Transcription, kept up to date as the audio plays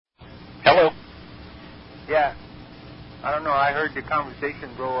don't know. I heard the conversation,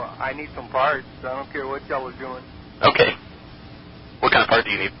 bro. I need some parts. I don't care what y'all was doing. Okay. What kind of part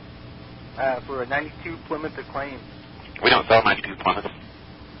do you need? For a 92 Plymouth Acclaim. We don't sell 92 Plymouths.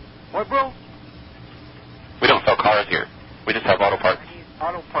 What, bro? We don't sell cars here. We just have auto parts. I need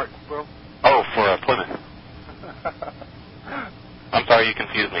auto parts, bro. Oh, for a Plymouth. I'm sorry you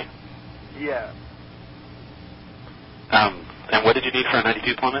confused me. Yeah. And what did you need for a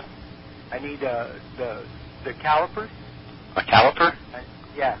 92 Plymouth? I need the calipers. A caliper?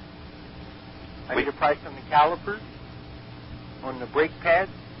 Yeah. I need a price on the calipers, on the brake pads.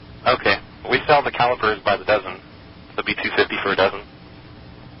 Okay. We sell the calipers by the dozen. It'll be $2.50 for a dozen.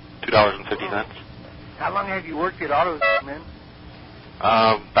 $2.50. How long have you worked at Autos, man?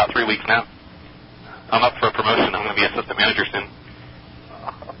 About 3 weeks now. I'm up for a promotion. I'm going to be assistant manager soon.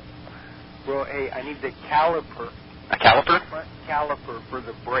 Bro, hey, I need the caliper. A caliper? Front caliper for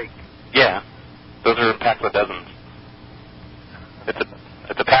the brake. Yeah. Those are packs of dozens.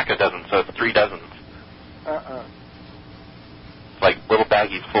 It's a pack of dozens, so it's 3 dozens. It's like little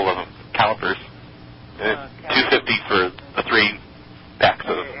baggies full of calipers. $2.50 for the 3 packs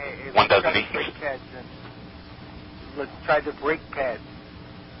of 1 dozen each. Let's try the brake pads.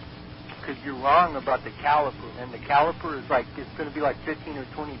 Because you're wrong about the caliper, and the caliper is like, it's going to be like $15 or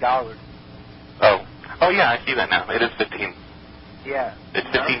 $20. Oh yeah, I see that now. It is 15. Yeah. It's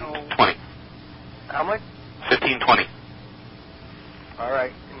 15.20. How much? 15.20. All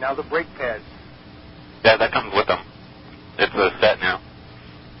right. And now the brake pads. Yeah, that comes with them. It's a set now.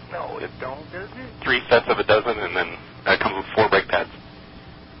 No, it don't, does it? 3 sets of a dozen, and then that comes with 4 brake pads.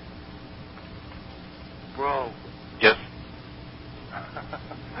 Bro. Yes.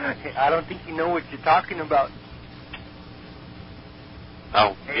 I don't think you know what you're talking about.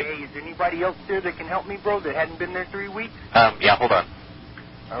 Oh. Hey, is anybody else there that can help me, bro, that hadn't been there 3 weeks? Yeah, hold on.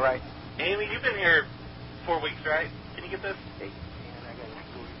 All right. Amy, you've been here 4 weeks, right? Can you get this? Hey, man, I got a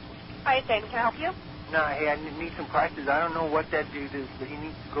story. Hi, James. Can I help you? No, hey, I need some prices. I don't know what that dude is, but he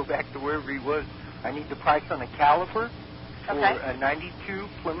needs to go back to wherever he was. I need the price on a caliper for a 92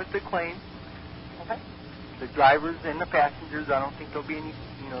 Plymouth Acclaim. Okay. The drivers and the passengers, I don't think there'll be any,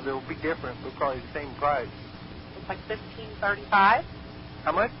 they'll be different, but probably the same price. It's like $15.35.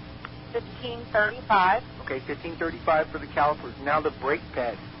 How much? $15.35. Okay, $15.35 for the calipers. Now the brake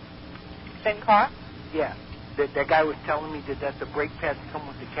pads. Same cost? Yeah. That guy was telling me that the brake pads come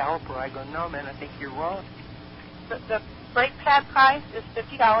with the caliper. I go, no, man, I think you're wrong. The brake pad price is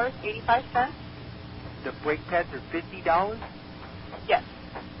 $50.85. The brake pads are $50? Yes.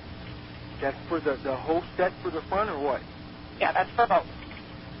 That's for the whole set for the front or what? Yeah, that's for both.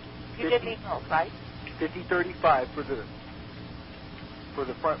 You did need both, right? $50.35 for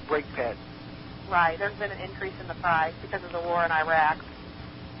the front brake pads. Right. There's been an increase in the price because of the war in Iraq.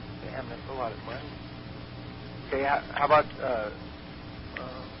 Damn, that's a lot of money. Okay, how about,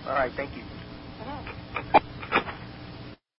 all right, thank you.